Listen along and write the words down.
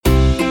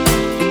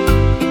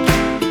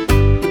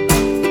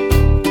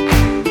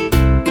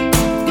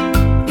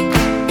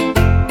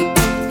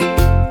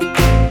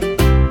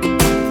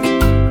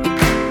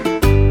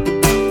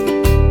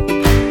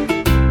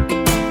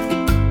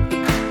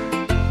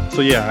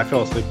So yeah, I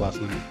fell asleep last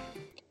night.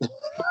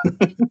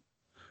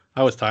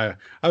 I was tired.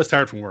 I was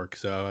tired from work,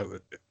 so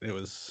it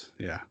was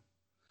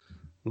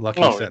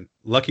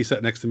Lucky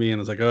sat next to me and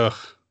was like, ugh.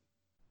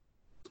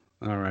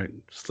 All right,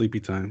 sleepy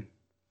time.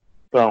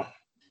 Well,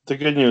 the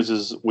good news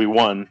is we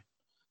won,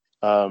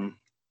 and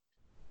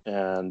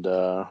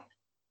yeah,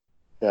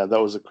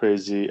 that was a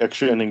crazy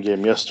extra inning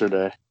game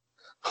yesterday.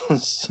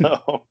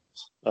 So,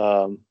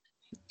 what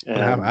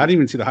happened? I didn't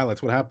even see the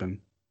highlights. What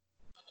happened?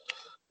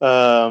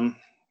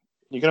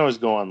 You can always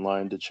go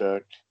online to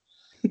check.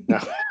 No.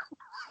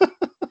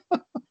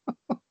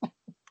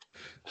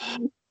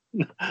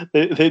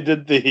 they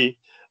did the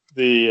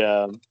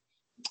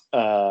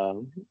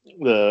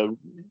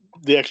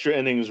extra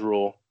innings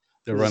rule.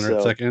 The runner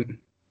at second.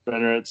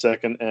 Runner at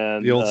second,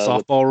 and the old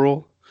softball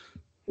rule.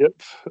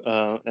 Yep,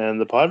 and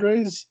the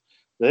Padres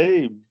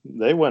they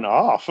went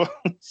off,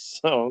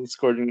 so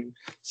scored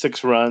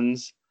 6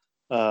 runs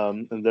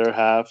in their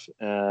half,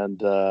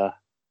 and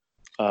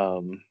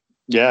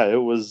yeah,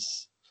 it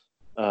was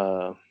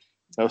that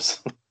was.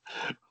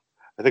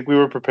 I think we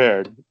were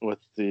prepared with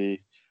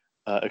the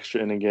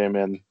extra inning game,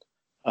 and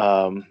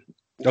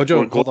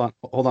Joe, hold on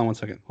 1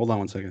 second. Hold on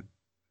 1 second.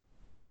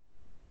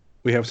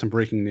 We have some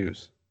breaking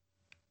news.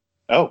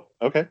 Oh,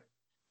 okay.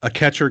 A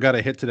catcher got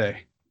a hit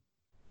today.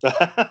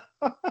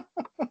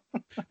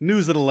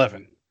 News at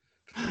 11.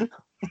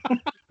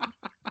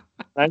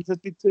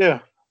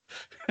 9:52.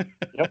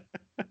 Yep.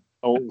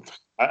 Oh,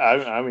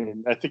 I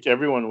mean, I think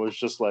everyone was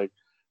just like,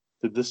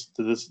 "Did this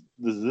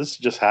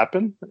just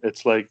happen?"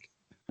 It's like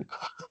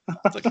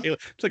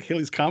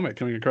Halley's Comet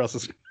coming across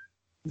the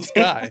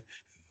sky.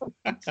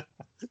 I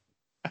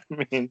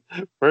mean,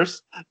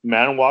 first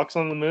man walks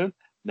on the moon.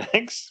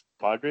 Next,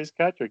 Padres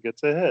catcher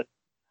gets a hit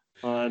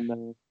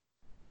in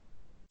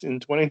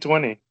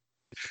 2020.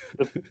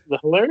 The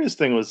hilarious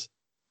thing was,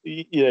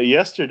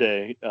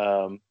 yesterday,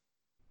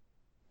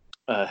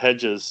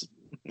 Hedges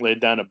laid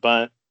down a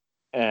bunt,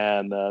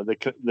 and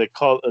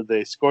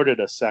they scored it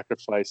a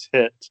sacrifice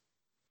hit,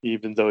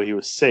 even though he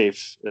was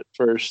safe at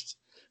first.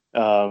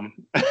 And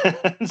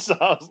so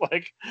I was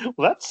like,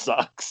 well, that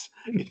sucks.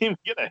 He didn't even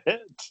get a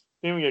hit.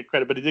 He didn't even get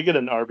credit, but he did get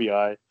an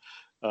RBI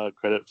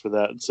credit for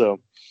that. So,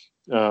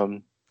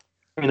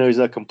 he's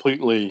not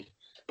completely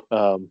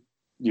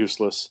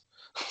useless.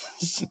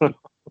 So.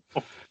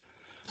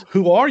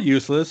 Who are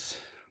useless?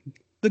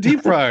 The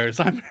Deep Fryers.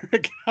 I'm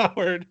Eric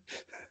Howard.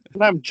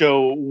 And I'm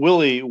Joe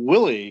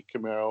Willie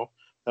Camaro.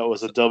 That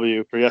was a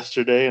W for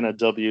yesterday and a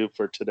W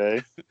for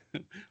today.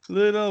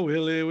 Little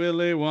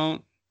Willie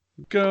won't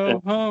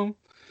go home.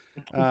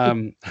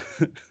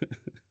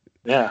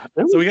 Yeah.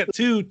 So we got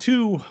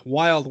two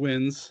wild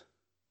wins.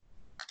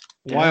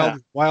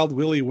 Wild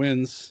Willie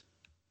wins.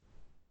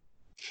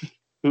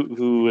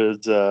 Who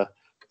is a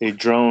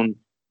drone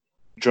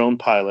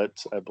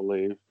pilot, I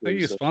believe. I think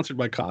he was sponsored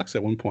by Cox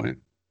at one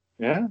point.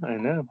 Yeah, I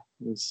know.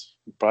 He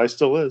probably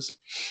still is.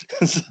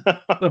 So,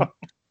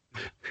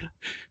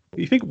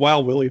 you think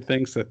Wild Willie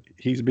thinks that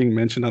he's being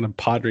mentioned on a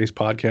Padres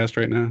podcast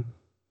right now?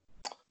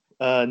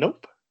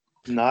 Nope,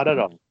 not at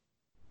all.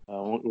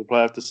 We'll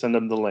probably have to send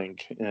him the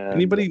link.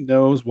 Anybody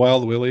knows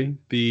Wild Willie,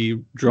 the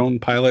drone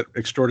pilot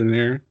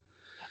extraordinaire?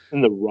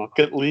 In the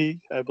Rocket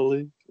League, I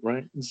believe,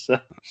 right? So,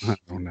 I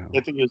don't know.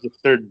 I think he was the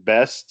third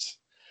best.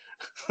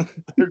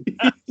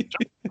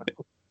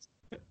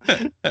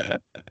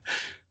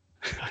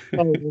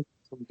 Oh,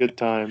 some good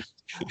times.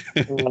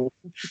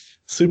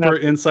 Super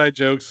inside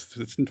jokes.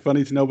 It's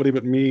funny to nobody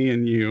but me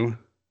and you.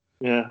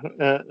 Yeah,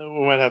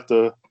 we might have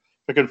to.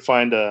 I could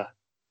find the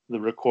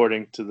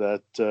recording to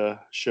that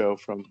show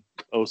from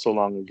so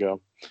long ago.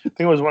 I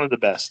think it was one of the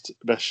best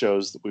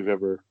shows that we've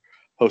ever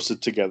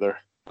hosted together.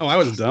 Oh, I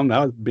was dumb.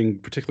 I was being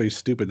particularly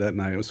stupid that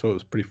night. So it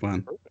was pretty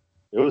fun.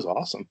 It was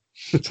awesome.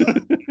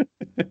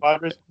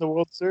 Padres in the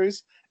World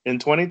Series in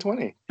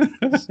 2020.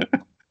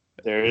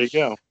 There you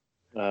go.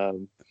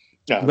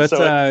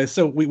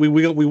 So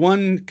we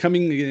won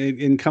coming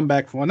in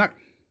comeback. Well, not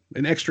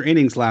in extra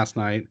innings last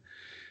night,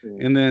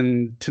 and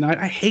then tonight.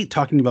 I hate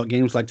talking about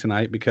games like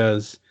tonight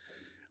because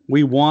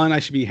we won. I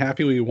should be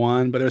happy we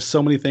won, but there's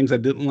so many things I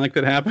didn't like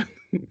that happened.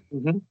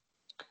 Mm-hmm.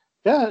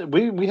 Yeah,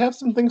 we have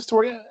some things to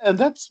worry, and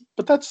that's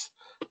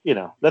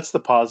the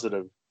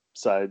positive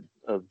side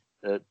of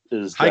it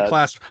is high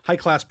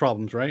class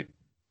problems, right?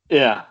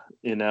 Yeah,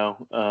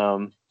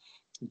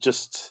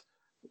 just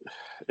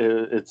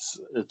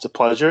it's a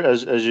pleasure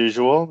as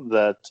usual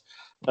that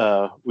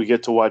we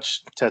get to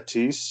watch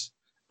Tatis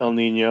El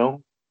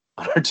Nino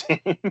on our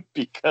team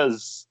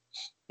because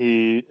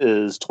he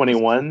is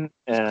 21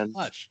 and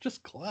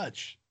just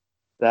clutch.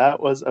 That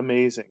was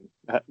amazing.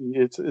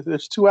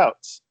 There's 2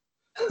 outs.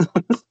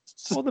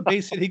 Well, the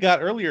base hit he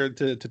got earlier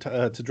to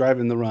drive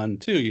in the run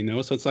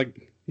too, so it's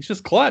like he's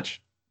just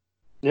clutch.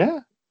 Yeah,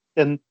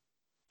 and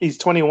he's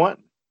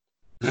 21.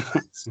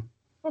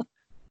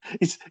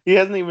 He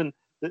hasn't even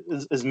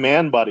his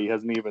man body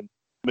hasn't even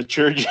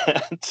matured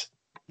yet.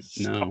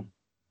 No,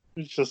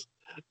 it's just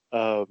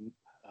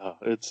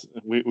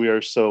we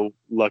are so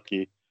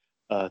lucky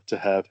to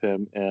have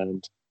him,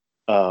 and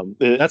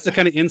That's the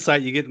kind of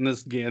insight you get in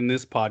this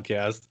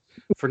podcast.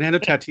 Fernando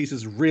Tatis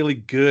is really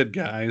good,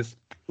 guys.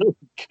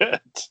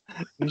 Good.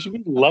 You should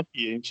be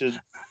lucky and should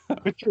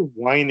quit your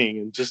whining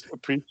and just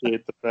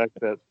appreciate the fact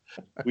that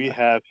we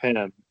have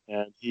him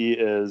and he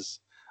is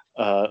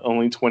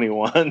only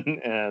 21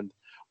 and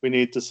we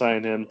need to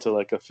sign him to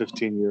like a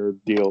 15-year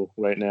deal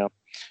right now.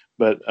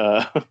 But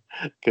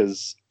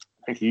because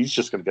he's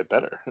just going to get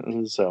better.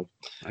 So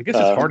I guess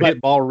his hard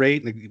hit ball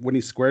rate when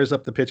he squares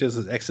up the pitches,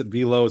 his exit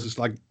velo is just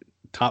like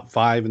top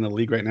 5 in the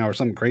league right now, or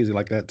something crazy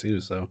like that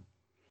too. So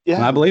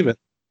yeah, I believe it.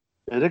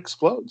 It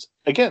explodes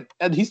again,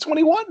 and he's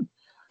 21.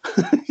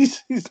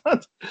 he's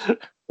not.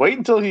 Wait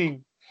until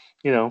he,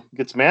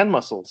 gets man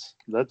muscles.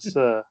 That's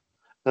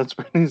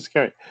pretty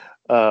scary.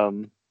 But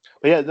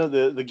yeah, no,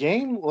 the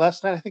game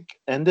last night I think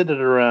ended at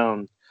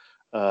around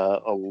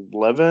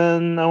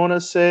 11, I want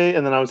to say,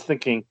 and then I was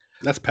thinking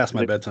that's past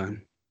my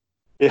bedtime.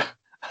 Yeah,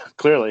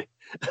 clearly.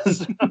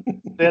 So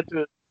they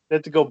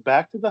had to go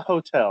back to the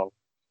hotel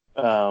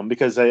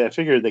because I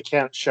figured they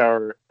can't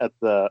shower at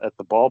the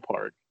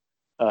ballpark,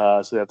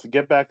 so they have to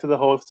get back to the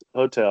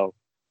hotel,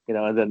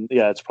 and then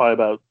it's probably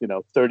about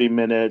 30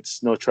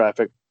 minutes, no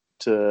traffic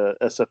to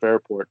SF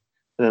Airport,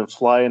 and then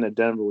fly into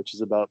Denver, which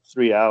is about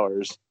 3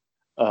 hours,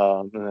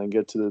 and then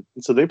get to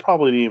so they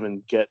probably didn't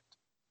even get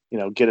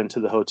into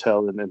the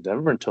hotel in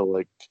Denver until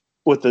like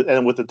with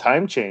the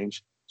time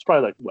change. It's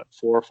probably like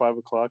 4 or 5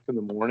 o'clock in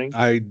the morning.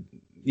 I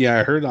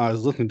heard. I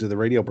was listening to the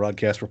radio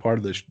broadcast for part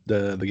of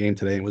the game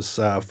today. It was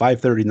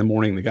 5:30 in the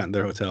morning. They got in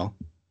their hotel.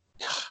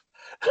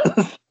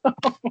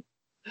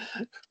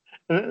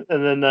 And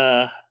then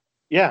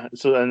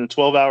so and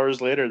 12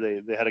 hours later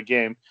they had a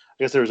game.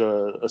 I guess there was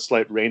a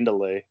slight rain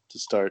delay to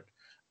start.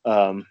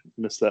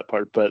 Missed that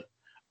part, but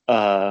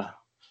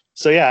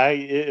so yeah,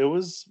 it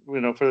was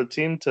for the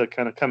team to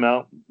kind of come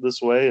out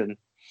this way and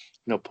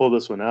pull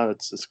this one out.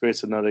 It's great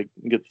to know they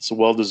get this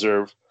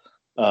well-deserved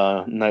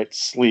night's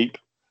sleep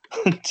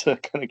to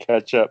kind of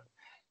catch up.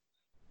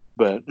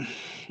 But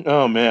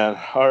oh man,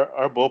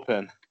 our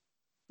bullpen.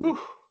 Whew.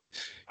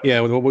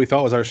 Yeah, what we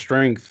thought was our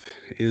strength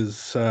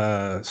is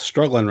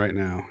struggling right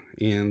now,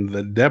 and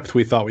the depth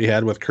we thought we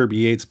had with Kirby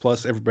Yates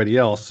plus everybody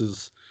else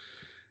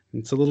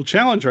it's a little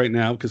challenge right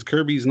now because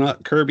Kirby's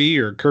not Kirby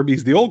or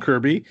Kirby's the old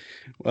Kirby,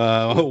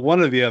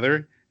 one or the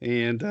other,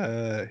 and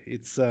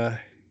it's our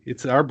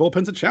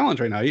bullpen's a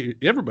challenge right now.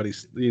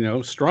 Everybody's,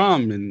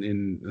 Strom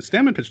and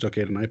Stammen pitched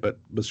okay tonight, but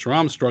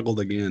Strom struggled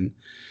again,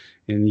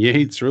 and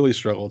Yates really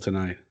struggled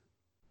tonight.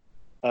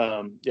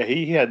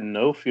 He had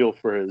no feel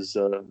for his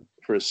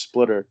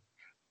splitter,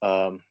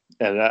 and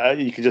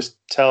you could just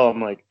tell him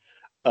like,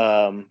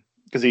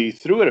 because he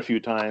threw it a few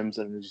times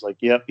and it was like,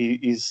 yep,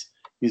 he's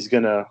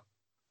gonna,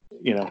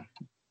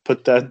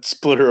 put that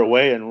splitter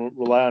away and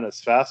rely on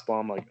his fastball.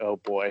 I'm like, oh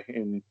boy,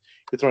 and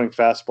you're throwing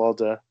fastball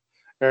to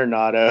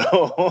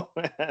Arenado.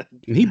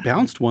 And he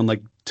bounced one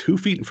like 2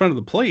 feet in front of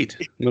the plate,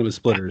 one of his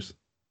splitters.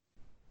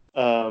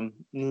 So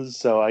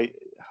I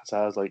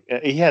was like,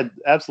 he had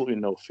absolutely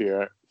no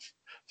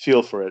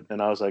feel for it, and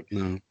I was like,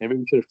 no. Maybe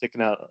we should have taken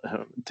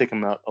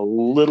him out a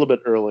little bit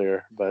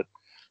earlier. But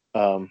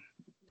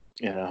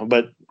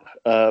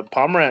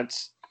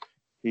Pomerantz,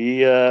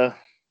 he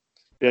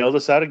bailed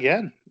us out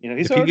again.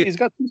 He's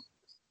got.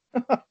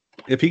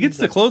 If he gets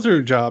the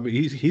closer job,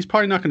 he's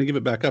probably not going to give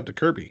it back up to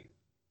Kirby.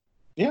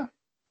 Yeah.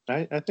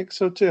 I think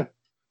so too.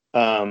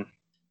 And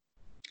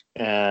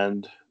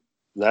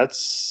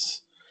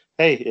that's,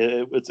 hey,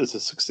 it's a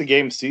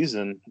 60-game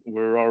season.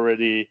 We're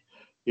already,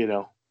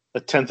 a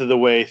tenth of the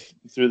way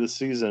through the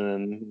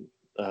season,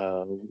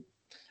 and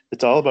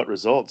it's all about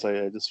results.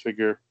 I just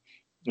figure,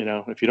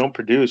 if you don't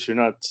produce, you're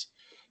not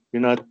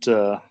going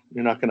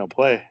to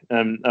play.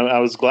 And I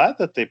was glad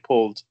that they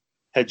pulled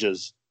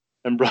Hedges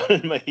and brought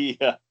in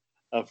Mejia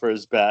for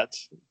his bat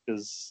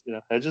because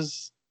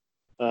Hedges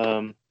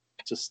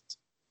just.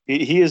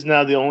 He is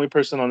now the only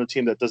person on the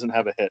team that doesn't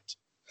have a hit.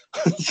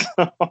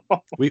 So,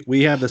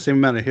 we have the same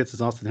amount of hits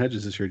as Austin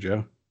Hedges this year,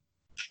 Joe.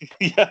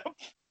 Yeah.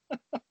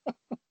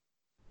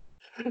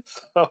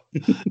 So,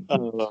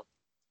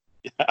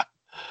 yeah.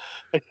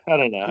 I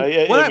don't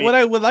know. What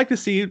I would like to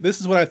see, this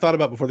is what I thought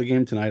about before the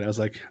game tonight. I was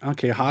like,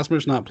 okay,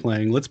 Hosmer's not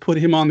playing. Let's put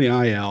him on the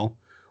IL.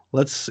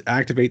 Let's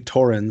activate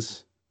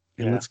Torrens,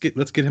 and let's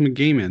get him a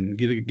game in,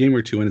 get a game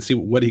or two in, and see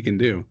what he can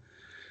do.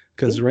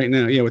 Because right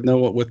now, with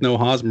no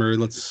Hosmer,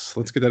 let's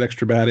get that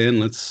extra bat in.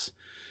 Let's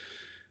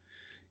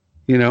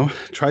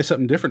try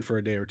something different for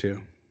a day or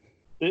two.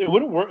 It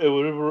would have worked. It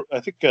would have. I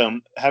think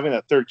having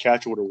that third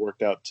catcher would have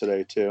worked out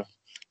today too.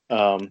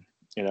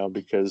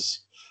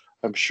 Because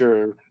I'm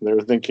sure they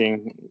were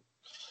thinking.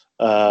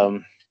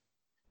 I'm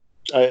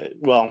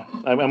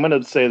going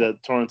to say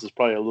that Torrens is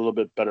probably a little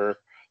bit better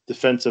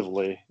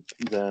defensively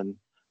than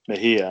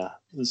Mejia.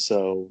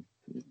 So.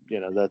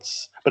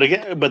 That's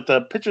but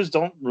the pitchers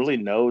don't really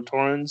know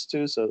Torrens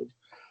too, so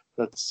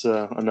that's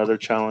another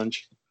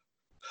challenge.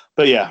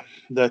 But yeah,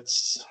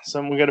 that's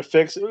something we got to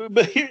fix.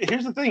 But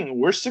here's the thing: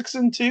 we're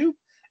 6-2,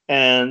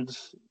 and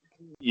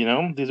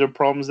these are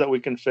problems that we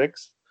can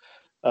fix.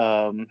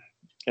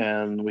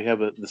 and we have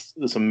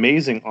this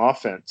amazing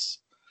offense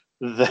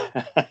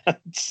that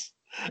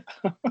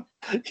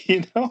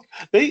you know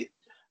they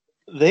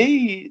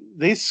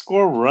they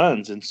score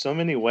runs in so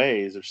many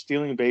ways. They're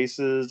stealing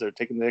bases. They're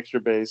taking the extra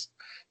base.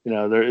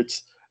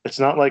 It's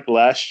not like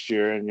last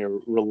year, and you're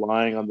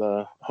relying on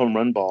the home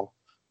run ball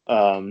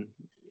um,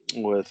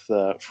 with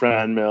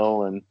Fran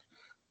Mill and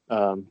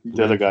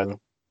the other guy. Renfroe.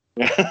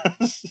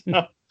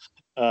 so,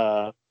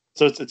 uh,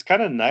 so it's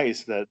kind of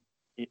nice that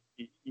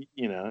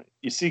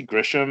you see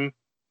Grisham.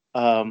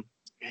 Yeah,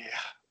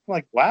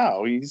 like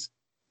wow, he's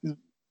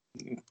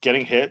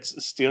getting hits,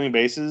 stealing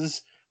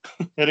bases,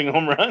 hitting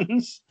home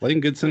runs. Playing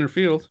good center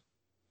field.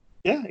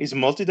 Yeah, he's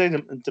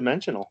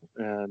multi-dimensional,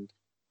 and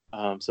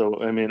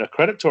so I mean, a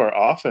credit to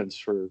our offense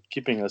for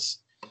keeping us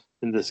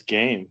in this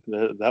game.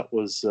 That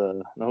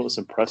was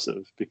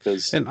impressive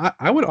because And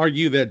I would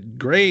argue that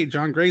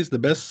John Gray is the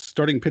best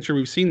starting pitcher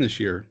we've seen this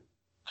year.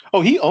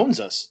 he owns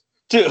us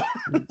too.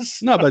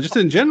 No, but just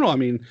in general, I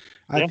mean,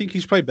 I Yeah. think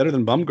he's probably better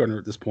than Bumgarner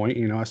at this point.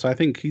 So I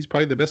think he's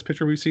probably the best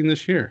pitcher we've seen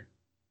this year.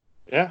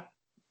 Yeah,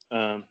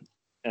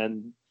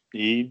 and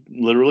he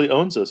literally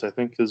owns us. I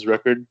think his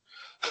record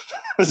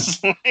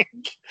is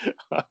like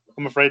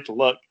I'm afraid to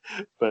look,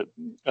 but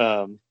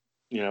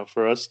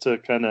for us to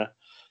kind of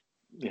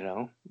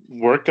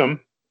work them,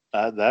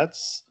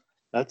 that's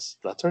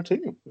our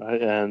team,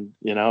 right? And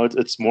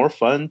it's more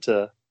fun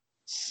to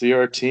see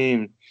our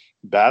team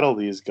battle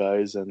these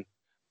guys and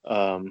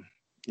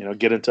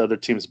get into other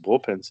teams'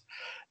 bullpens.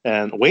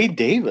 And Wade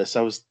Davis,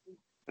 I was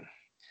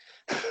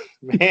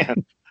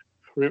man.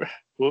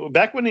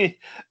 Back when he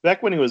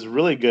was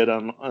really good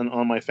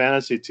on my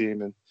fantasy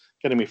team and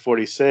getting me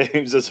 40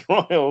 saves as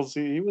Royals,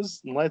 he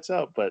was lights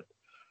out. But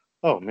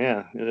oh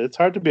man, it's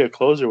hard to be a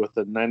closer with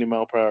a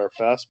 90-mile-per-hour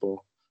fastball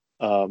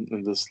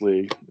in this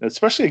league,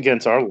 especially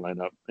against our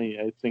lineup.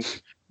 I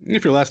think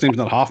If your last name's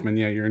not Hoffman,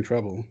 yeah, you're in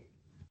trouble.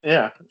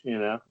 yeah,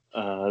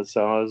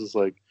 so I was just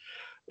like,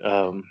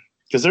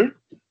 because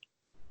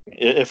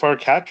if our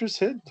catchers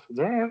hit,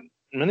 there aren't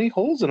many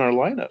holes in our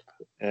lineup,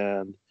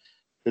 and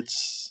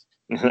it's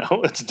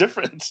it's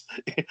different.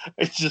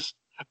 It's just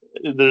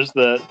there's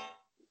the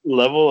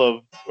level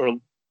of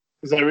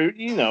because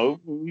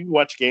we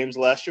watch games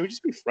last year, we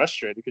just be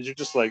frustrated because you're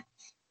just like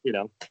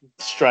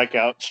strike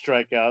out.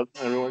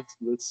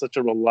 It's such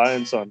a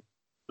reliance on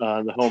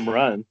the home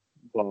run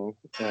ball,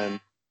 and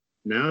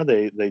now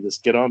they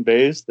just get on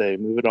base, they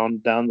move it on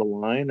down the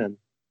line, and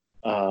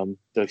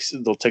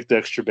they'll take the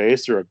extra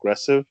base. They're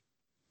aggressive.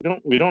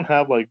 We don't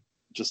have like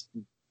just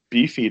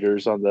beef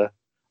eaters on the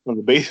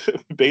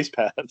base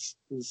paths.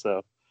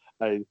 So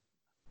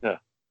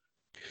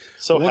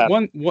so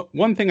happy.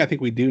 One thing I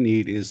think we do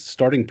need is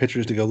starting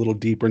pitchers to go a little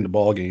deeper into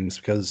ball games,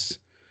 because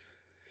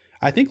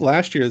I think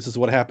last year this is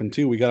what happened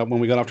too. When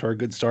we got off to our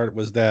good start,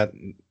 was that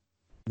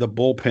the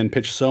bullpen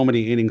pitched so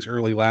many innings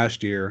early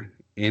last year,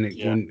 and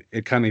when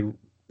it kind of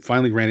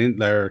finally ran in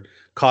there,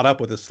 caught up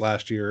with us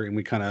last year, and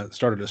we kind of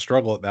started to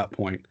struggle at that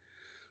point.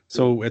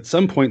 So at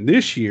some point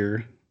this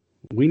year,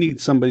 we need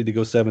somebody to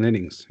go 7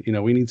 innings.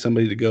 We need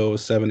somebody to go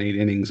 7, 8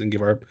 innings and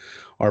give our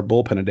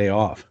bullpen a day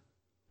off.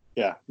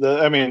 Yeah,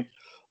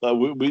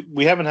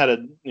 we haven't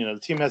had the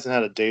team hasn't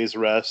had a day's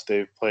rest.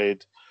 They've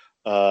played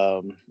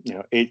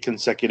 8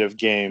 consecutive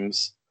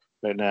games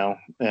right now,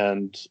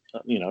 and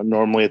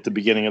normally at the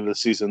beginning of the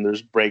season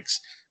there's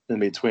breaks in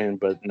between,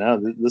 but now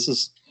this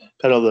is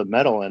pedal to the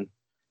metal, and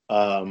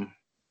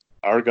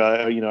our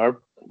guy,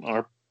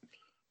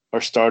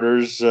 our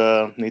starters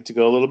need to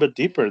go a little bit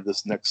deeper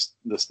this next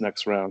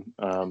round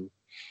in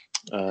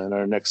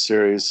our next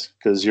series,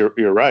 because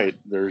you're right.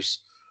 There's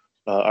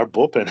our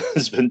bullpen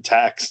has been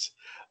taxed.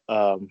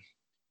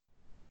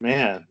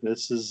 Man,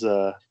 this is.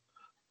 I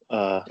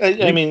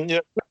mean,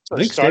 I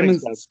think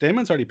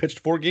Stammen's already pitched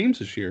 4 games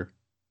this year.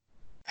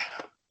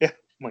 Yeah,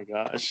 oh my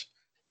gosh,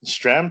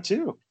 Stram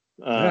too.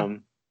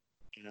 And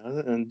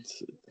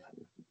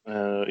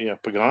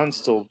Pagan's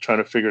still trying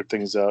to figure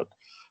things out.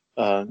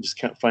 Just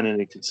can't find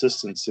any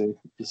consistency.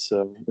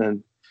 So,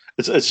 and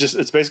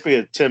it's basically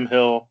a Tim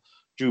Hill,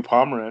 Drew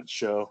Pomerantz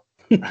show.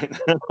 Right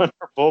now. Our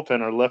bullpen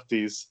are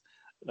lefties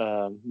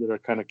that are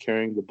kind of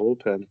carrying the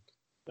bullpen.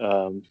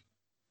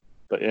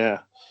 But yeah.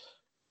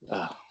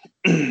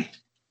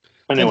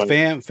 Anyway,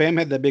 Pham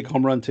had that big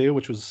home run too,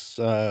 which was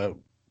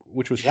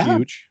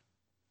huge.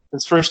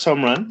 His first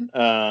home run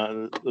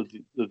of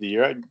the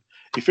year.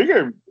 You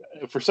figure,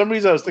 for some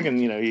reason, I was thinking,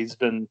 he's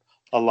been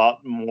a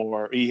lot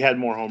more. He had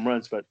more home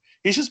runs, but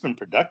he's just been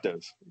productive.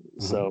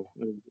 Mm-hmm. So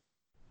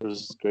it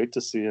was great to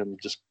see him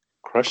just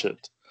crush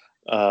it.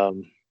 I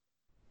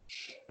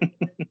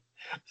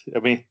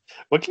mean,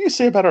 what can you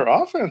say about our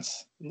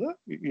offense?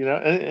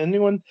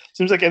 Anyone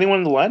seems like anyone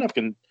in the lineup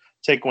can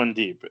take one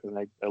deep, and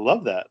I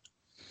love that.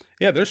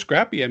 Yeah, they're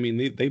scrappy. I mean,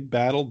 they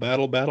battle,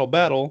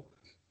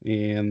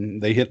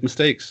 and they hit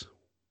mistakes,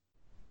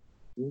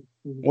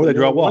 or they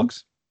draw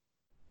walks.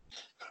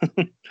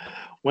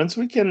 Once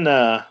we can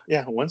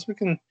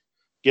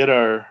get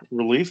our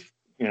relief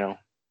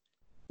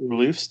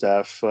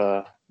staff,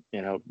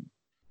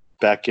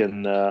 back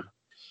in,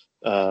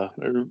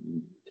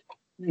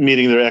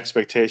 meeting their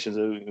expectations.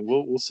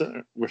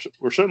 We're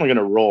certainly going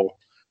to roll,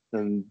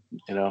 and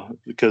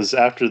because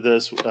after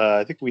this,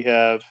 I think we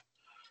have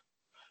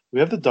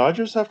the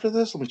Dodgers after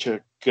this. Let me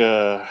check.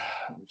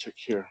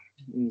 Here.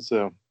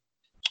 So,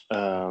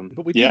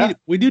 but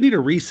we do need a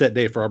reset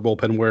day for our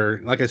bullpen,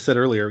 where, like I said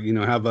earlier,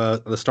 have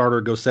the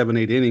starter go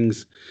 7-8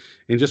 innings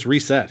and just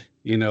reset.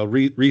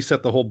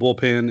 Reset the whole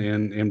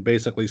bullpen and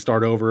basically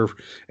start over.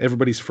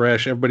 Everybody's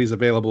fresh. Everybody's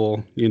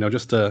available.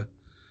 Just to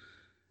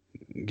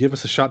give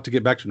us a shot to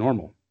get back to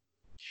normal.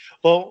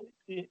 Well,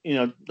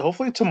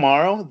 hopefully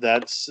tomorrow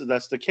that's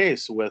the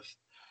case with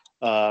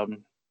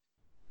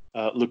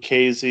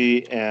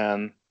Lucchesi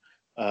and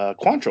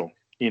Quantrill.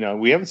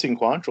 We haven't seen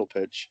Quantrill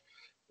pitch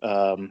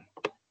in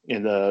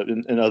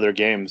other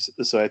games,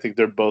 so I think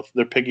they're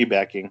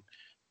piggybacking.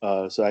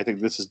 So I think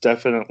this is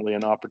definitely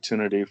an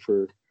opportunity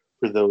for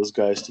those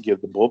guys to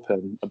give the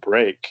bullpen a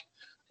break.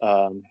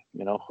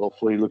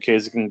 Hopefully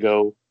Lucchesi can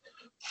go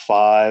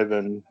 5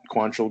 and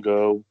Quantrill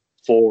go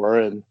 4,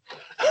 and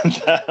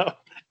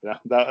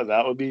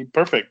that would be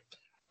perfect,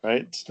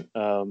 right?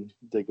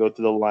 They go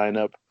through the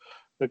lineup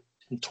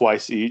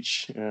twice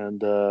each, and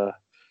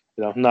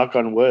knock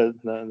on wood,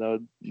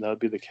 that would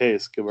be the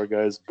case. Give our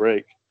guys a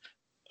break.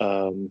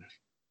 But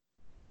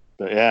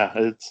yeah,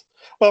 it's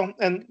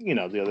and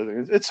the other thing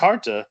is it's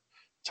hard to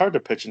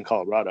pitch in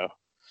Colorado,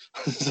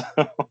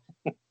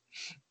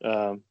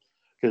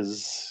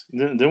 because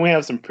then we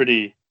have some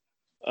pretty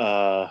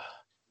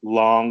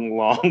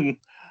long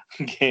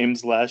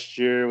games last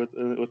year with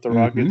the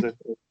Rockets.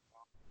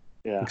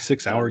 Yeah, like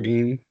 6-hour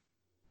game.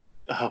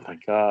 Oh my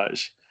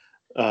gosh.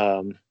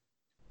 Did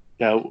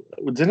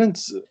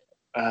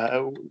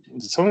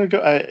someone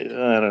go? I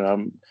don't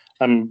know.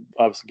 I'm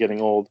obviously getting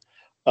old.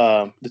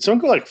 Did someone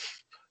go like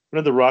one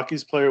of the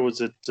Rockies player?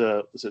 Was it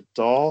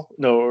Dahl?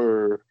 No,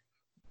 or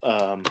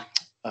Blackman?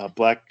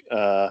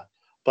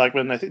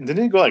 I think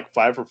didn't he go like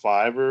 5 for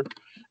 5 or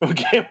a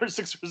game or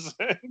 6 for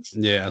 6?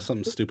 Yeah,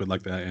 something stupid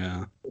like that.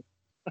 Yeah.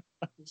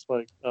 It's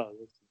like,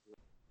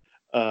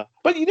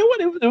 but you know what?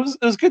 It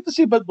was good to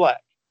see Bud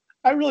Black.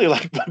 I really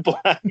like Bud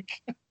Black.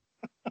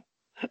 I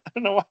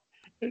don't know why.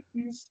 I think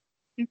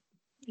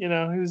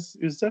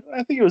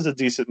he was a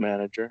decent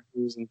manager.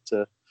 He wasn't.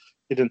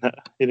 He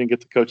didn't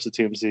get to coach the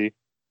teams he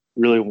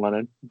really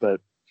wanted,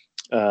 but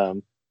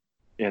all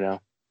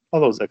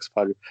those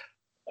extra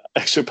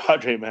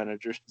Padre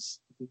managers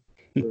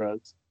for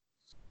us.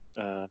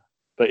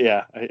 But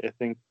yeah, I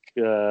think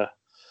we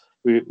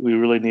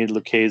really need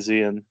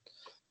Lucchesi and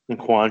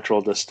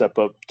Quantrill to step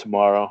up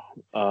tomorrow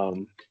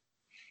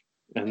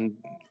and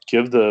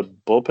give the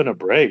bullpen a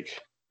break.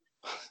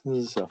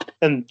 So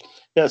I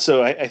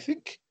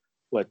think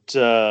what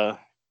I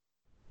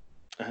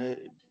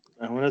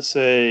want to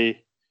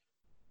say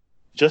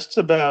just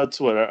about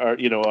what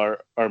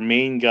our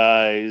main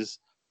guys,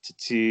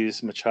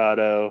 Tatis,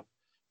 Machado,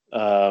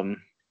 they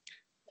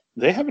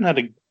haven't had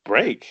a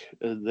break.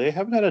 They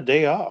haven't had a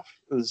day off.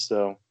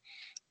 So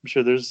I'm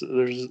sure there's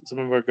some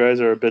of our guys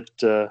are a bit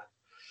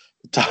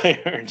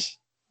tired.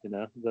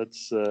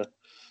 That's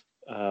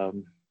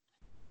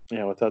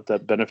without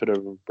that benefit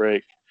of a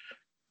break.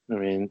 I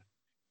mean,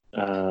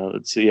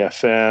 let's see. Yeah,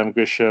 Pham,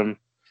 Grisham,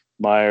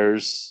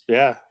 Myers.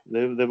 Yeah,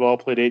 they've all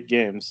played 8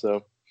 games.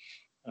 So,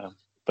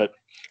 but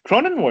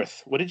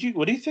Cronenworth, what do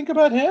you think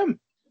about him?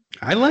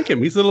 I like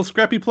him. He's a little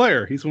scrappy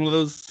player. He's one of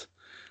those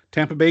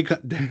Tampa Bay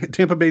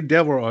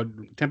Devil or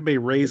Tampa Bay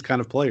Rays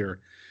kind of player.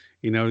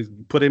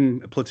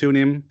 Platoon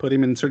him, put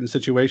him in certain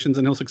situations,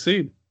 and he'll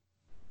succeed.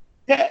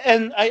 Yeah,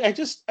 and I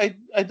checked.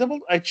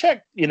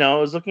 I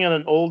was looking at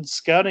an old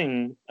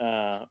scouting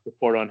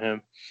report on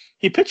him.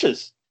 He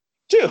pitches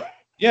too.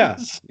 Yeah.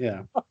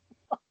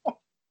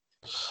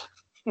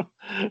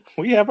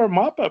 We have our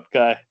mop-up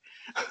guy.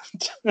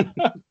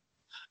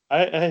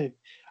 I'm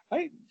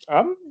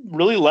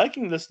really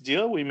liking this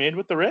deal we made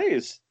with the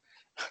Rays.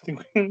 I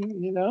think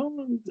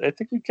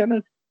we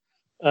kind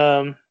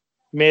of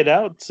made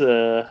out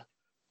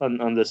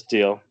on this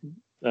deal.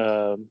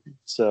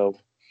 So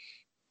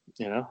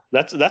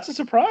that's a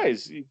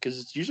surprise, because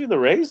it's usually the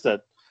Rays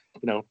that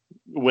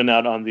win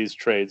out on these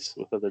trades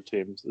with other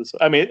teams.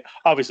 I mean,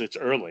 obviously it's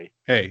early.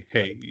 Hey,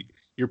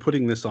 you're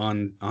putting this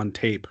on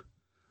tape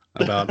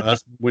about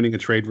us winning a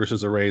trade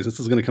versus the Rays. This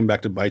is going to come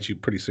back to bite you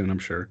pretty soon, I'm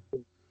sure.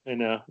 I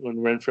know, when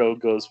Renfroe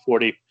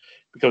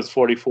becomes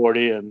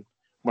 40-40, and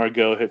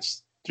Margot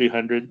hits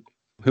 300.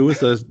 Who was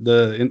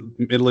the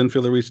middle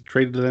infielder we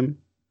traded to them?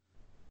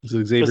 Was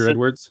it Xavier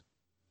Edwards?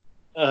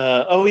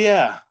 Oh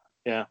yeah.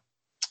 So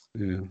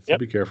yep.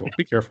 Be careful.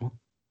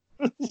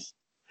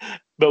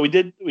 But we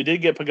did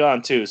get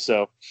Pagan too,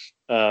 so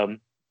in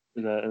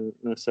a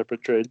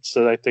separate trade.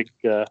 So I think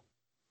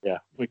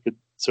we could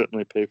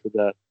certainly pay for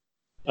that.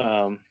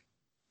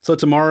 So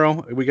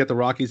tomorrow we get the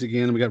Rockies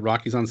again. We got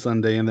Rockies on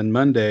Sunday, and then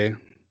Monday,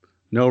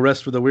 no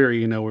rest for the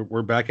weary.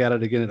 We're back at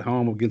it again at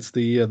home against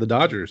the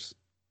Dodgers.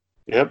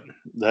 Yep,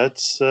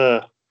 that's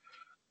the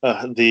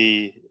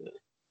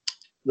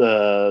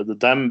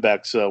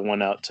Diamondbacks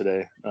won out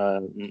today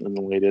in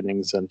the late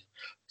innings, and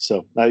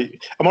So I'm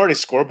already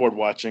scoreboard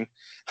watching.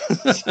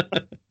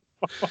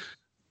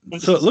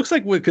 So it looks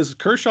like because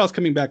Kershaw's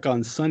coming back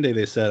on Sunday,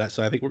 they said.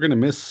 So I think we're going to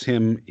miss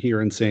him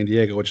here in San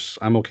Diego, which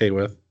I'm okay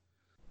with.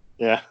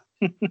 Yeah.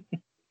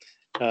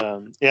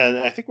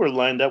 Yeah, I think we're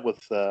lined up with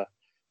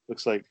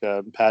looks like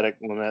Paddock,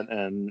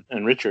 Lamet,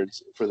 and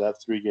Richards for that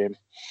 3-game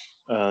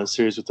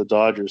series with the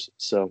Dodgers.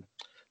 So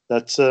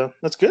that's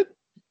good.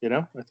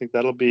 I think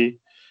that'll be,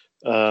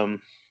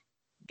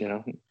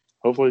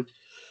 hopefully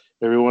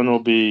everyone will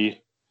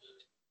be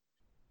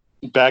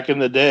back in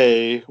the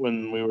day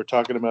when we were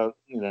talking about,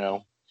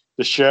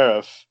 the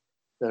sheriff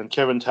and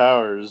Kevin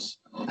Towers.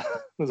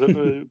 Was it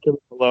Kevin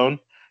Malone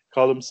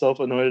called himself,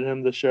 anointed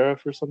him the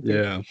sheriff or something?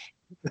 Yeah.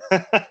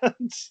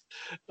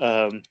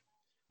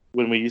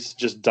 When we used to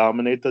just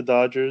dominate the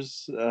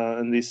Dodgers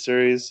in these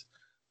series.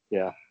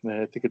 Yeah,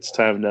 I think it's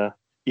time to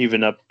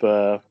even up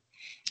our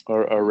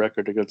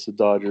record against the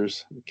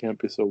Dodgers. It can't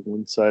be so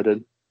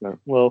one-sided.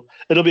 Well,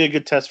 it'll be a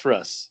good test for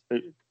us.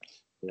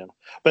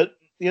 But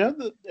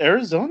the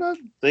Arizona,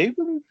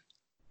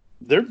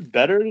 they're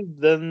better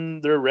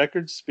than their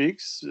record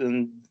speaks,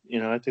 and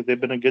I think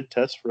they've been a good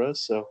test for us.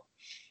 So,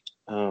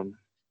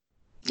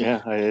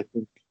 yeah, I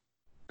think.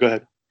 Go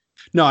ahead.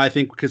 No, I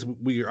think because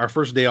our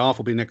first day off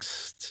will be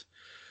next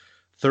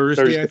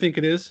Thursday. I think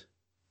it is.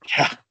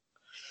 Yeah.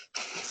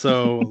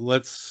 So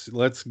let's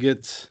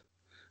get,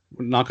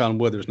 knock on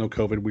wood, there's no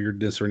COVID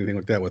weirdness or anything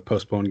like that with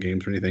postponed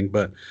games or anything.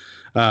 But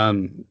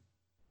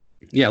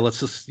yeah, let's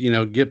just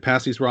get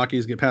past these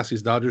Rockies, get past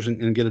these Dodgers,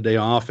 and get a day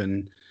off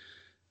and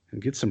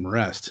get some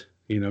rest.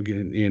 Get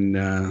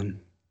in.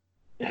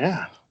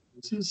 Yeah,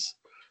 this is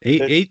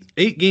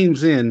eight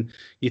games in.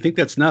 You think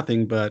that's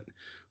nothing, but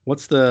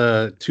what's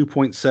the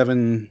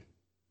 2.7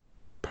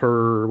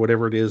 per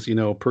whatever it is,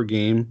 per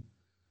game?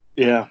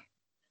 Yeah.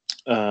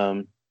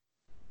 I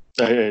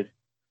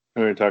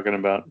what are we talking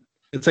about?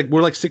 It's like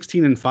we're like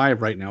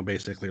 16-5 right now,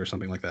 basically, or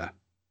something like that.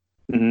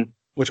 Mm-hmm.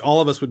 Which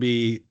all of us would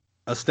be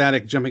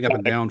ecstatic, jumping up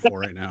and down for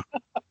right now.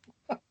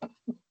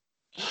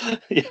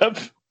 Yep.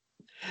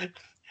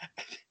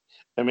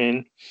 I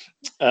mean,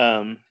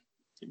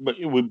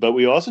 but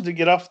we also did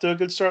get off to a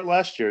good start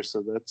last year,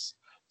 so that's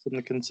something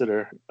to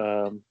consider.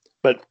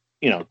 But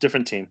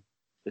different team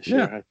this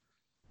year.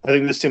 I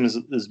think this team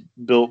is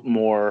built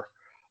more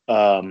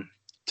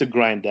to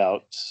grind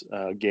out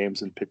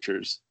games and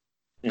pitchers,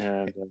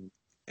 and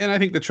I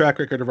think the track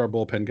record of our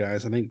bullpen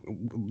guys. I think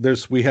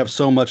we have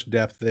so much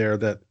depth there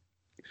that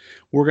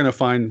we're going to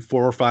find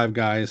 4 or 5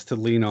 guys to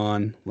lean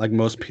on, like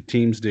most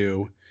teams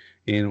do,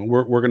 and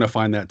we're going to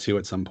find that too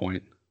at some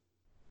point.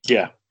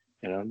 Yeah,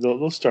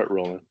 they'll start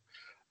rolling.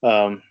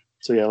 So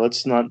yeah,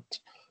 let's not.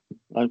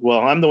 Well,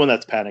 I'm the one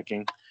that's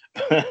panicking.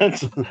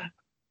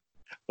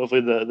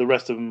 Hopefully, the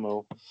rest of them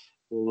will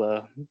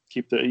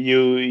keep I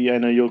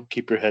know you'll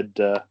keep your head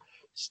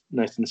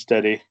nice and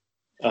steady.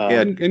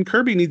 Yeah, and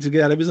Kirby needs to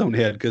get out of his own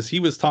head because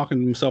he was talking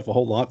to himself a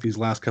whole lot these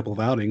last couple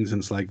of outings,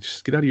 and it's like,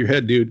 just get out of your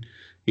head, dude.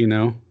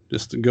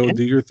 Just go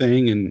do your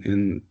thing,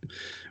 and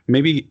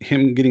maybe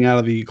him getting out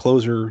of the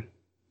closer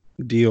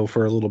deal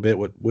for a little bit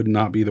would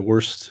not be the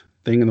worst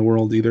thing in the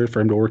world either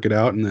for him to work it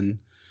out, and then.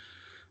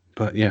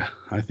 But yeah,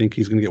 I think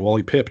he's going to get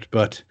Wally pipped,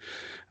 but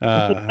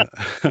because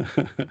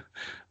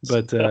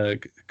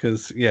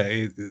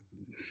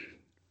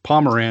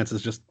Pomerantz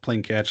is just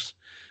playing catch.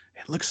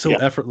 It looks so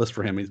effortless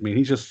for him. I mean,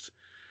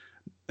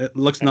 it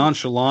looks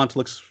nonchalant,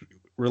 looks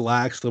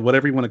relaxed,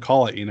 whatever you want to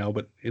call it,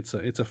 but it's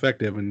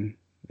effective, and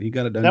he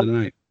got it done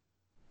tonight.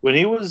 When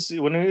he was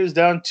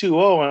down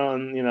 2-0,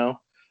 and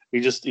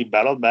he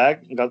battled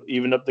back, and got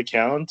evened up the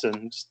count,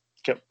 and just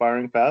kept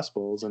firing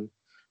fastballs, and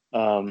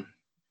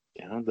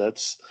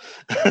that's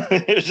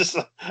it was just.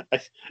 I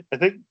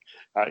think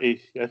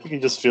he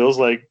just feels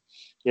like,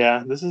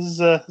 this is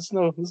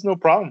no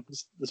problem.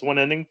 This one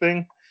inning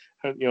thing,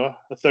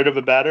 a third of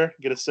a batter,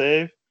 get a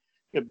save,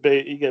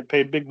 you get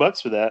paid big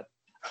bucks for that.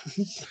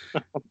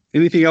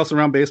 Anything else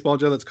around baseball,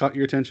 Joe, that's caught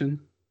your attention?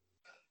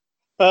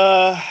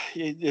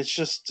 It's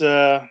just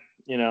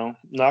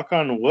knock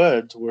on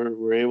wood,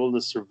 we're able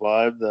to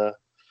survive the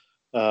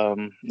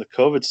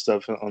COVID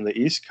stuff on the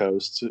East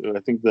Coast. I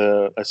think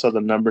I saw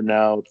the number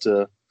now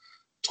to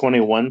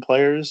 21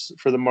 players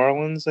for the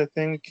Marlins, I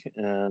think,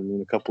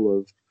 and a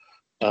couple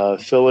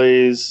of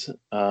Phillies.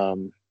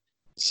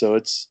 So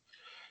it's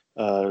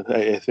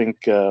I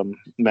think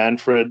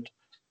Manfred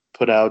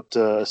put out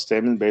a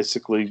statement,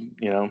 basically,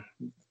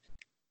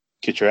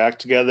 get your act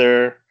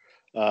together,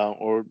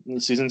 or the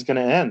season's going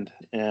to end.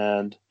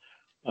 And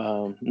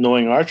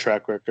knowing our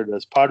track record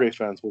as Padre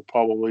fans, we'll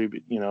probably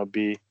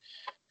be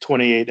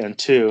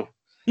 28-2.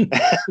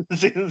 The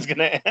season's going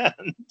to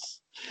end.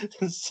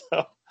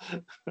 So,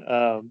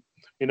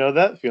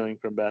 that feeling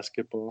from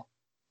basketball.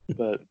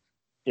 But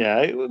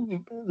yeah,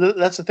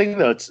 that's the thing,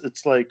 though.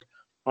 It's like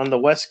on the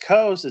West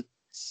Coast, it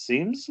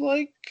seems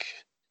like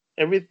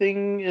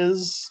everything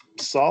is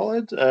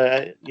solid.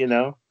 Not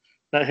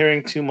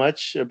hearing too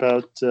much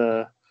about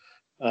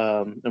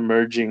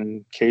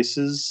emerging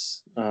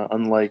cases,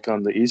 unlike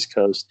on the East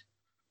Coast.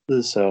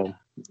 So,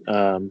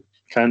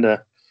 kind of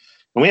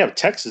and we have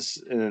Texas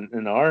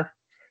in our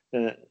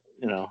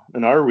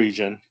in our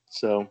region,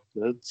 so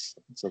that's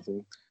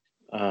something.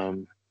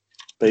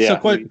 But yeah,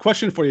 So,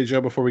 question for you,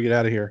 Joe, before we get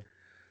out of here.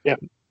 Yeah,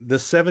 the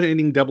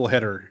 7-inning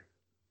doubleheader.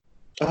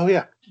 Oh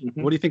yeah,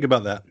 What do you think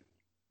about that?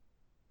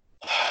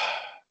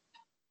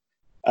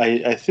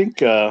 I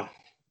think it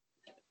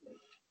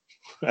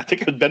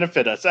would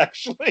benefit us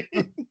actually.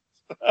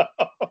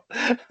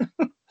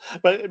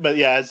 but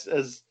yeah,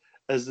 as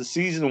the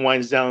season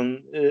winds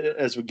down,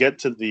 as we get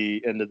to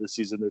the end of the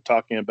season, they're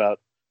talking about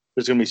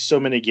there's going to be so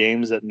many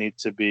games that need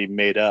to be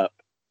made up.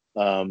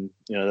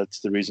 That's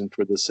the reason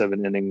for the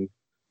 7-inning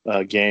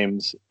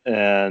games,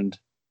 and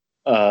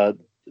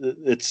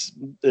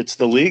it's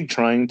the league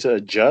trying to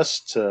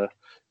adjust to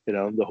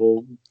the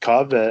whole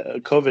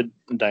COVID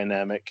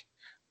dynamic.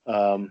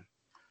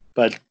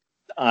 But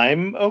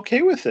I'm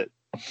okay with it.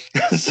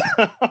 So.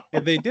 Yeah,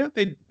 they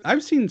did.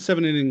 I've seen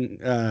 7-inning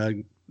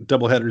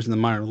doubleheaders in the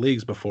minor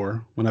leagues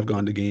before when I've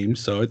gone to games.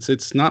 So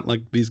it's not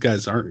like these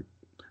guys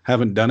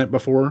haven't done it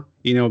before.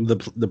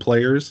 The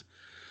players.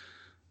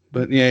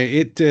 But yeah,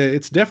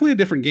 it's definitely a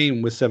different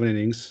game with 7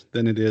 innings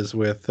than it is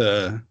with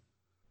 9.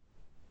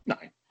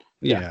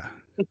 Yeah,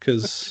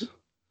 because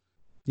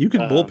you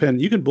could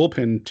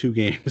bullpen 2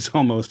 games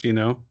almost.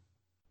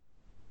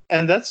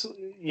 And that's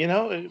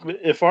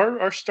if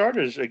our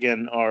starters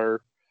again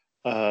are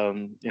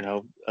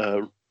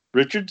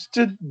Richards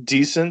did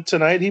decent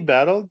tonight. He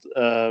battled,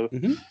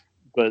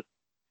 but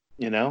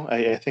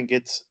I think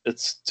it's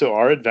to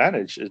our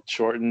advantage. It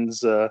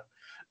shortens,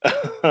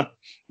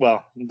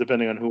 well,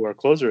 depending on who our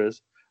closer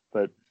is.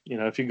 But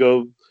if you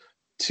go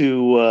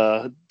 2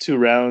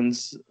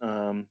 rounds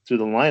through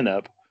the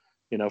lineup,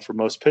 for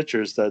most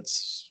pitchers,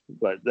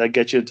 that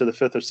gets you into the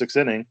 5th or 6th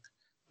inning.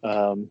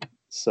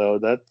 So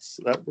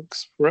that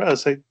works for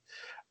us. I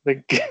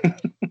think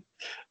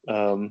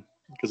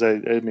because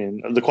I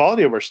mean the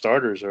quality of our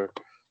starters are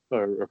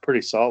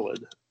pretty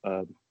solid,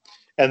 and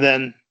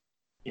then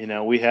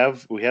we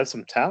have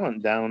some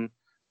talent down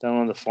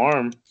on the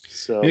farm.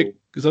 So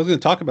because I was going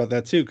to talk about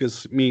that too,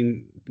 because I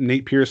mean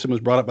Nate Pearson was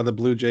brought up by the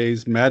Blue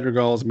Jays,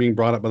 Madrigal is being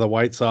brought up by the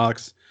White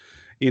Sox.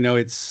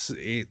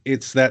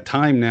 It's that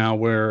time now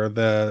where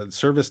the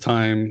service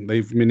time,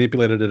 they've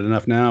manipulated it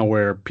enough now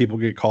where people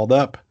get called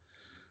up.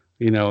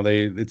 They've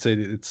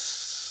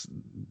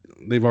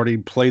already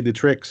played the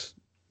tricks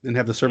and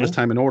have the service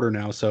time in order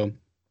now. So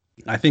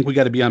I think we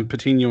got to be on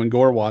Patino and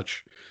Gore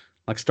watch,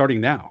 like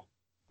starting now.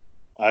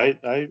 I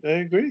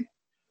agree,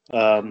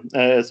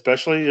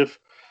 especially if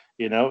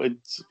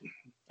it's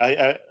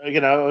I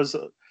was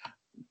a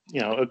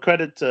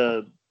credit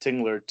to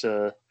Tingler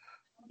to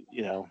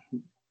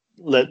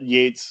let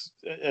Yates.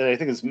 And I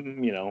think it's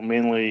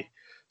mainly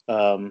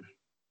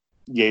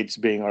Yates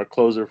being our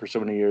closer for so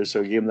many years,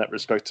 so he gave him that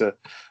respect to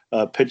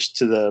pitch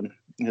to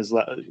his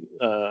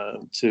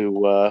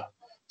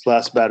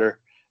last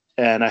batter,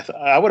 and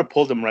I would have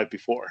pulled him right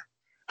before,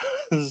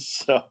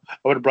 so I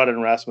would have brought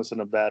in Rasmussen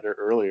a batter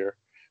earlier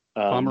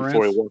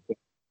before he walked in.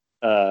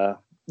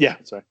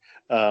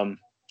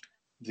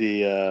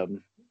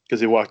 Because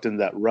he walked in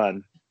that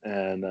run,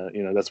 and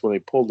that's when they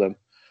pulled him,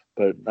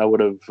 but I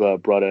would have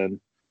brought in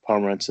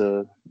Pomerantz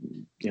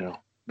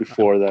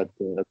before that.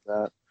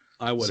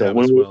 I would have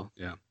as well.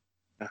 Yeah.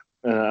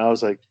 And I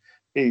was like,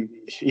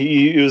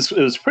 it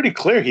was pretty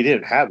clear he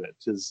didn't have it.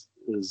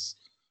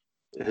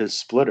 His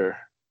splitter.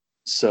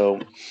 So,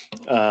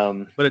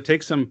 but it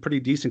takes some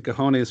pretty decent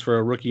cojones for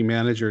a rookie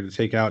manager to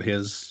take out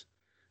his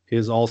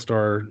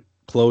all-star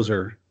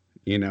closer.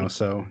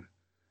 So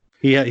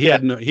he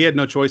had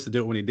no choice to do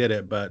it when he did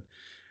it. But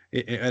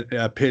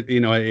a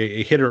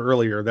hitter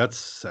earlier,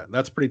 that's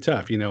pretty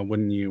tough.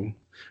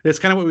 It's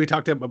kind of what we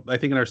talked about, I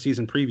think, in our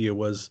season preview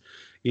was,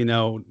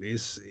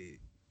 is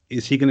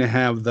he going to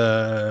have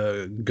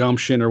the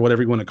gumption or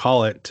whatever you want to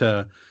call it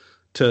to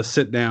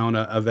sit down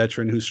a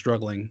veteran who's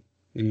struggling?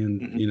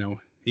 And,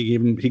 he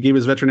gave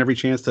his veteran every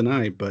chance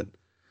tonight, but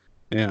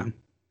yeah.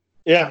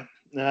 Yeah.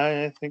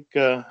 I think,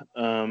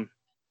 and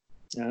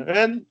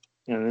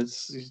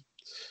it's,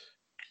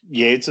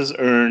 Yates has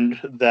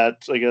earned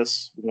that, I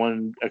guess,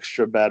 one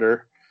extra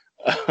batter,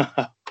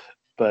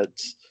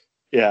 but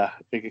yeah,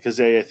 because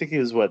I think he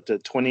was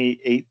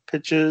 28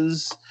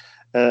 pitches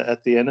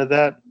at the end of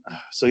that,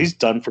 so he's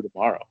done for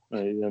tomorrow. I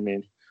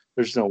mean,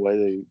 there's no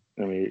way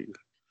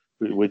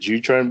would you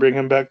try and bring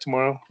him back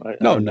tomorrow?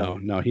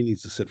 No. He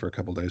needs to sit for a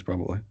couple days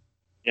probably.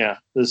 Yeah.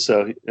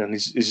 So, and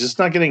he's just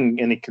not getting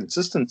any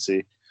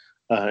consistency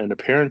in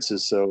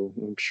appearances. So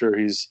I'm sure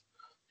he's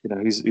a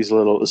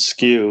little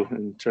askew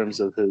in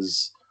terms of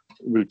his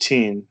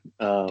routine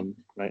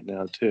right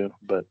now too.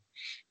 But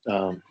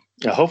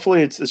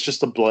hopefully it's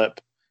just a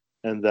blip,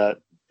 and that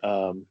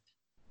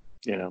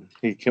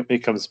he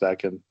comes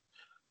back and.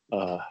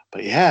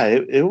 But yeah,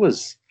 it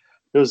was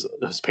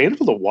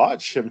painful to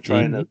watch him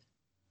trying to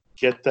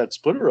get that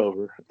splitter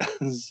over.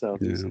 So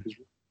it was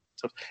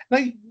tough.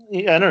 And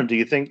I don't know. Do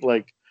you think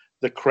like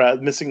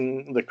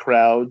missing the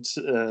crowds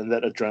and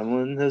that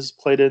adrenaline has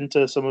played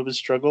into some of his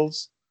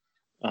struggles?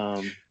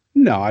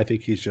 No, I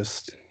think he's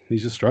just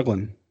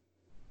struggling.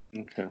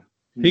 Okay.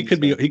 He could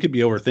be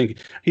overthinking.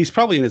 He's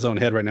probably in his own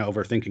head right now,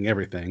 overthinking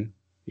everything.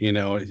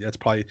 That's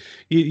probably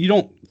you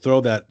don't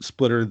throw that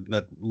splitter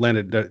that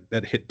landed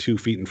that hit 2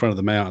 feet in front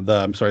of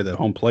the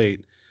home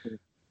plate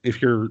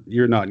if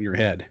you're not in your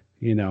head.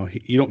 You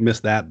don't miss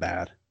that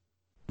bad,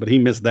 but he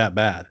missed that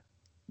bad.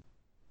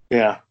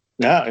 Yeah.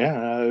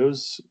 It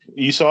was.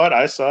 You saw it.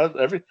 I saw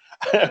it.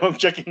 I'm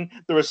checking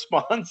the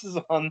responses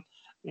on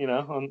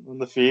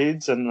the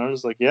feeds, and I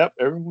was like, "Yep,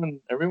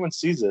 everyone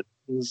sees it."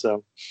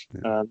 So,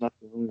 not the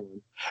only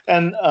one.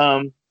 And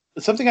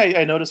something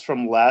I noticed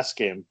from last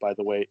game, by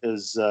the way,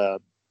 is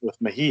with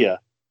Mejia,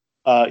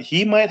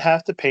 he might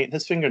have to paint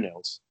his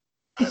fingernails.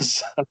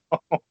 So,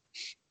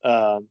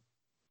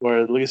 or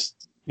at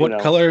least what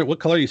color? What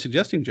color are you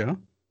suggesting, Joe?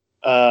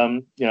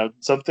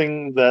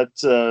 Something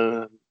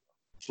that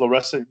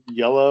fluorescent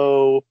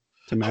yellow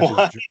to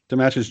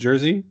match his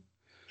jersey.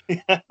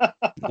 Yeah.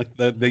 Like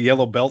the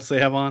yellow belts they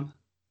have on,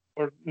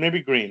 or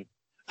maybe green.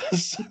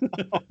 So,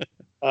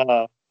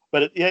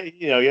 but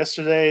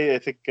yesterday I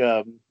think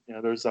there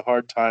was a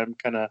hard time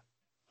kind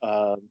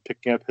of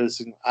picking up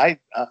his. I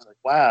was like,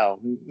 wow,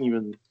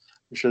 even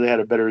I'm sure they had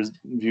a better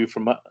view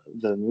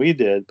than we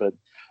did, but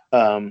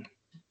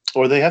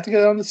or they have to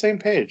get on the same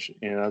page.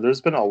 There's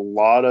been a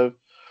lot of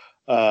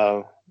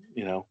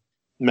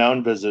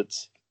mound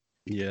visits.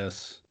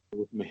 Yes.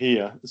 With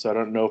Mejia, so I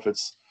don't know if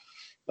it's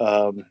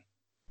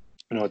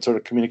what sort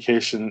of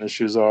communication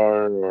issues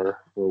are or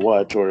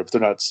what, or if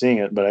they're not seeing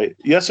it. But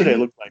yesterday it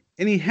looked like,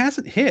 and he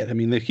hasn't hit. I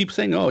mean, they keep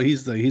saying, "Oh,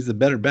 he's the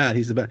better bat.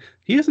 He's the better."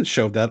 He hasn't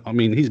showed that. I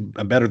mean, he's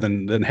better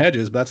than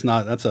Hedges, but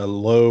that's a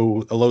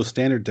low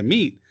standard to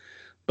meet.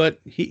 But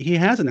he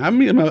hasn't. I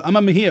mean, I'm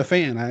a Mejia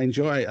fan. I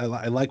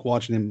like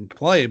watching him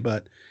play,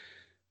 but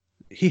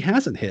he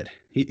hasn't hit.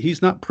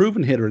 He's not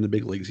proven hitter in the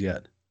big leagues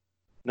yet.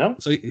 No,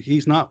 so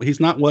he's not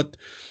what.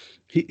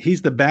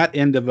 He's the bat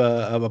end of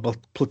a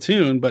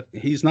platoon, but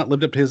he's not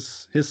lived up to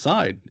his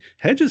side.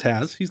 Hedges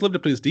has. He's lived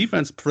up to his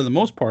defense for the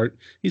most part.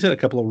 He's had a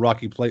couple of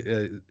rocky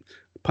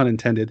pun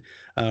intended,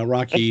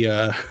 rocky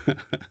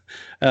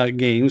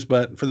games,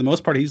 but for the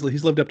most part, he's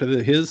lived up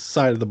to his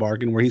side of the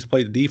bargain where he's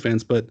played the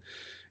defense. But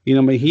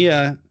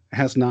Mejia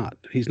has not.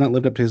 He's not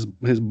lived up to his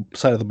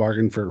side of the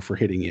bargain for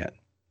hitting yet.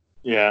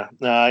 Yeah,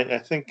 no, I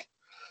think,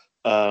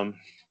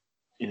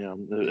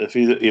 if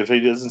he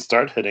doesn't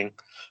start hitting.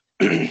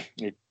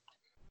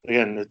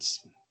 Again,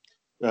 it's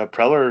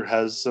Preller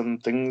has some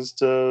things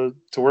to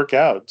work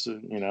out,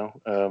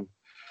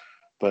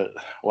 but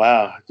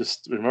wow,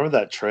 just remember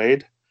that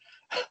trade,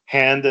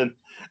 Hand and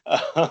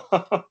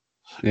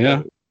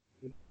yeah,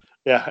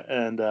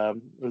 and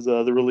was the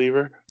other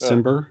reliever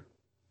Simber,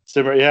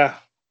 yeah,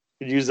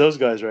 could use those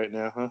guys right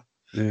now, huh?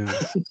 Yeah.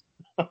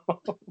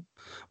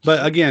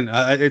 But again,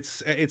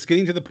 it's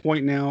getting to the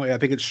point now. I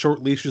think it's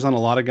short leashes on a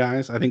lot of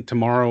guys. I think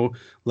tomorrow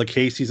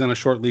Lucchese's on a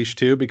short leash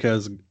too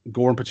because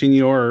Gore and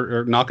Patino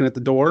are knocking at the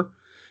door.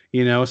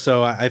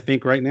 So I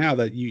think right now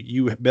that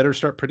you better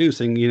start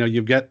producing.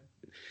 You've got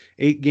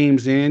 8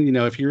 games in.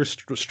 If you're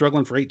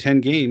struggling for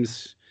 8-10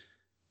 games,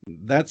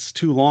 that's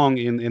too long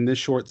in this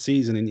short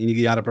season, and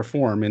you got to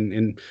perform.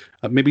 And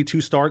maybe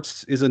 2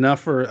 starts is enough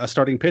for a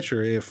starting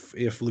pitcher.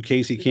 If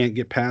Lucchese can't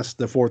get past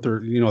the fourth or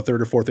third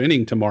or fourth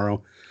inning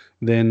tomorrow,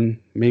 then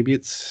maybe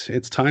it's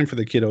time for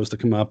the kiddos to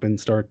come up and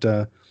start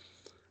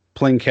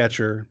playing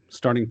catcher,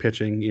 starting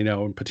pitching,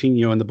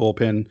 Patino in the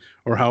bullpen,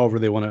 or however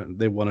they want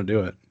to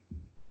do it.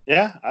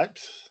 Yeah,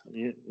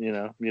 you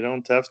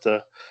don't have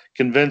to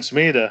convince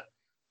me to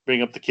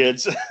bring up the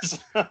kids.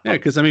 Yeah,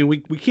 because I mean we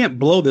can't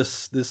blow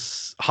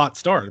this hot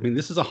start. I mean,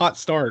 this is a hot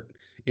start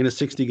in a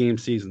 60-game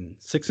season.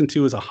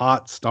 6-2 is a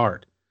hot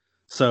start,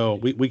 so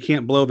we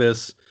can't blow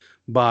this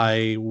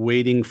by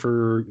waiting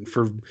for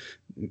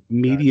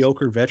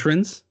mediocre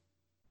veterans.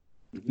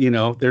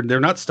 They're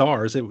not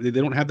stars. They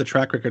don't have the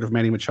track record of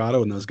Manny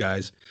Machado and those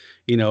guys.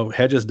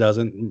 Hedges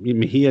doesn't.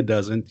 Mejia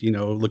doesn't.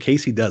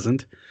 Lucchese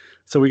doesn't.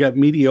 So we got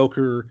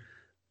mediocre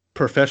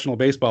professional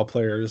baseball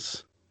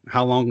players.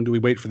 How long do we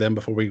wait for them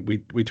before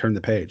we turn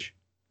the page?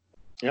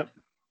 Yep.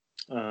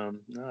 No,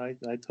 I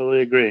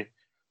totally agree.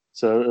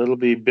 So it'll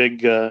be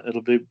big.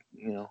 It'll be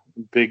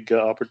big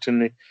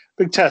opportunity,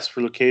 big test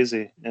for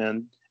Lucchese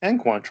and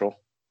Quantrill.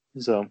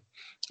 So.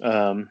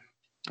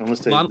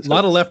 Unless a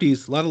lot of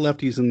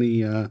lefties in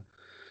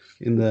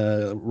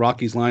the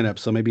Rockies lineup,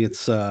 so maybe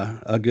it's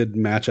a good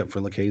matchup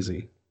for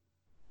Lucchese.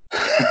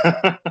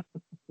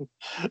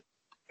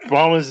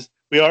 Problem is,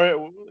 we are,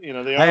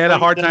 they are. I had a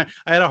hard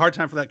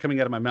time for that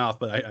coming out of my mouth,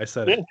 but I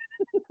said it.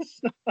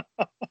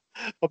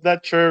 Hope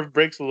that curve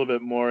breaks a little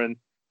bit more in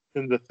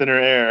the thinner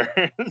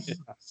air.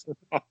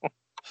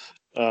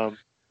 But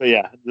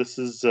yeah, this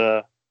is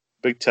a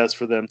big test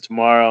for them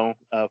tomorrow,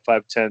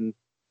 5:10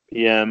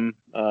 p.m.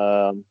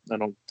 I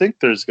don't think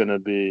there's going to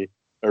be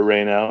a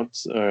rain,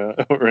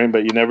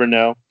 but you never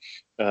know.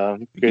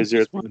 Can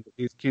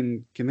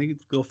they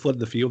go flood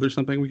the field or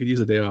something? We could use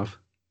a day off.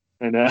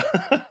 I know.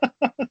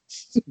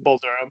 Bull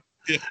Durham.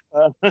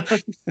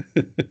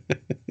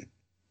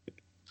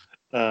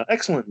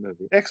 Excellent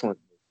movie.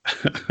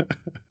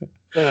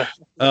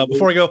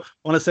 Before I go, I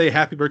want to say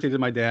happy birthday to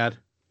my dad.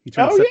 He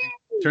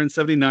turned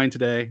 79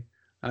 today.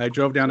 I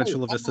drove down to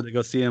Chula Vista to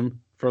go see him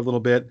for a little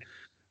bit.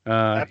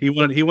 He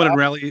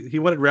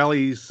wanted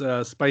Rally's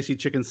spicy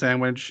chicken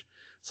sandwich,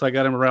 so I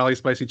got him a Rally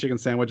spicy chicken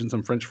sandwich and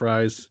some French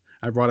fries.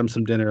 I brought him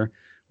some dinner.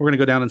 We're gonna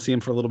go down and see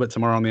him for a little bit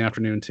tomorrow in the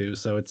afternoon too.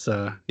 So it's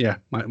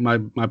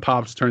my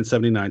pops turned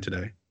 79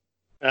 today.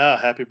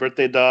 Happy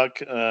birthday, Doc.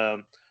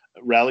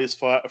 Rally's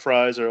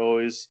fries are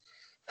always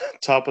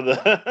top of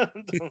the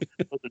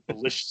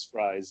delicious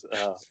fries.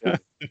 Yeah.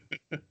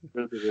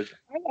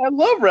 I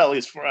love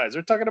Rally's fries. We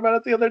were talking about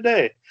it the other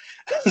day.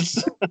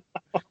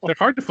 They're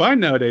hard to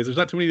find nowadays. There's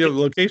not too many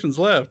locations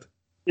left.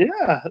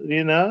 Yeah,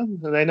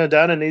 I know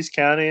down in East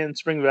County and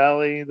Spring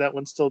Valley, that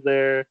one's still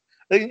there.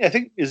 I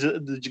think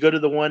did you go to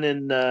the one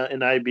in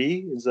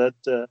IB? Is that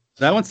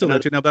that one's still there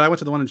too? No, but I went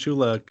to the one in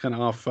Chula, kind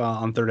of off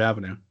on 3rd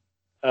Avenue.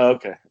 Oh,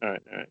 okay, all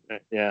right.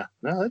 Yeah,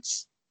 no,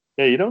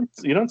 you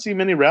don't see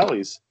many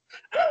rallies.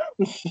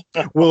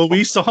 Well,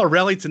 we saw a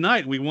rally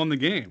tonight. We won the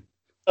game.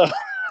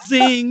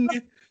 Zing!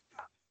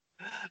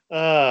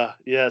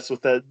 Yes,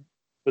 with that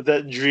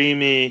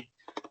dreamy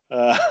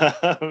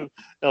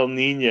El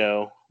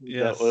Nino.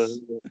 Yes. That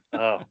was,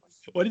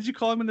 What did you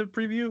call him in the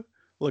preview?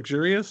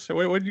 Luxurious?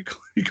 Or what did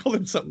you call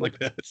him? Something like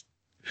that.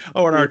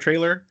 Oh, in our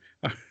trailer.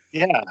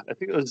 Yeah, I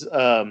think it was.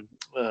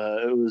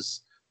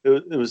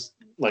 It was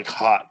like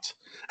hot.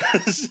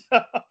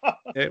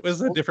 It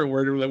was a different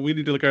word. We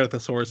need to look at the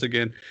source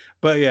again.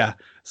 But yeah,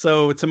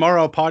 so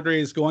tomorrow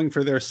Padres going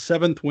for their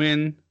 7th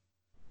win,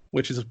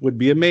 which would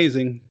be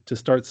amazing to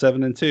start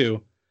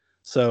 7-2.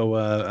 So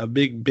a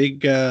big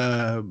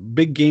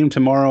game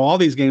tomorrow. All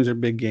these games are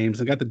big games.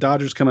 I got the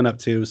Dodgers coming up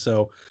too.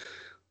 So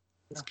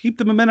let's keep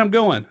the momentum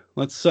going.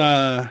 Let's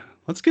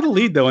get a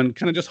lead though and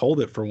kind of just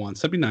hold it for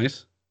once. That'd be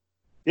nice.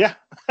 Yeah,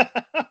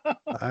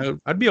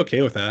 I'd be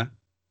okay with that.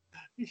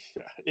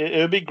 It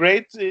would be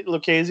great.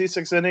 Lucchesi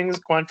 6 innings,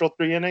 Quantrill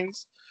 3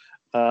 innings.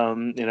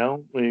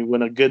 We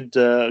win a good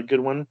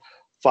one,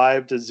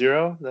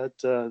 5-0.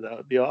 That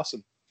would be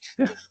awesome.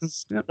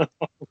 Yeah.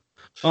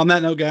 On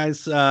that note,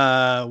 guys,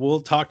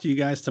 we'll talk to you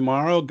guys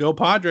tomorrow. Go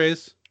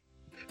Padres.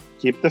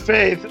 Keep the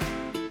faith.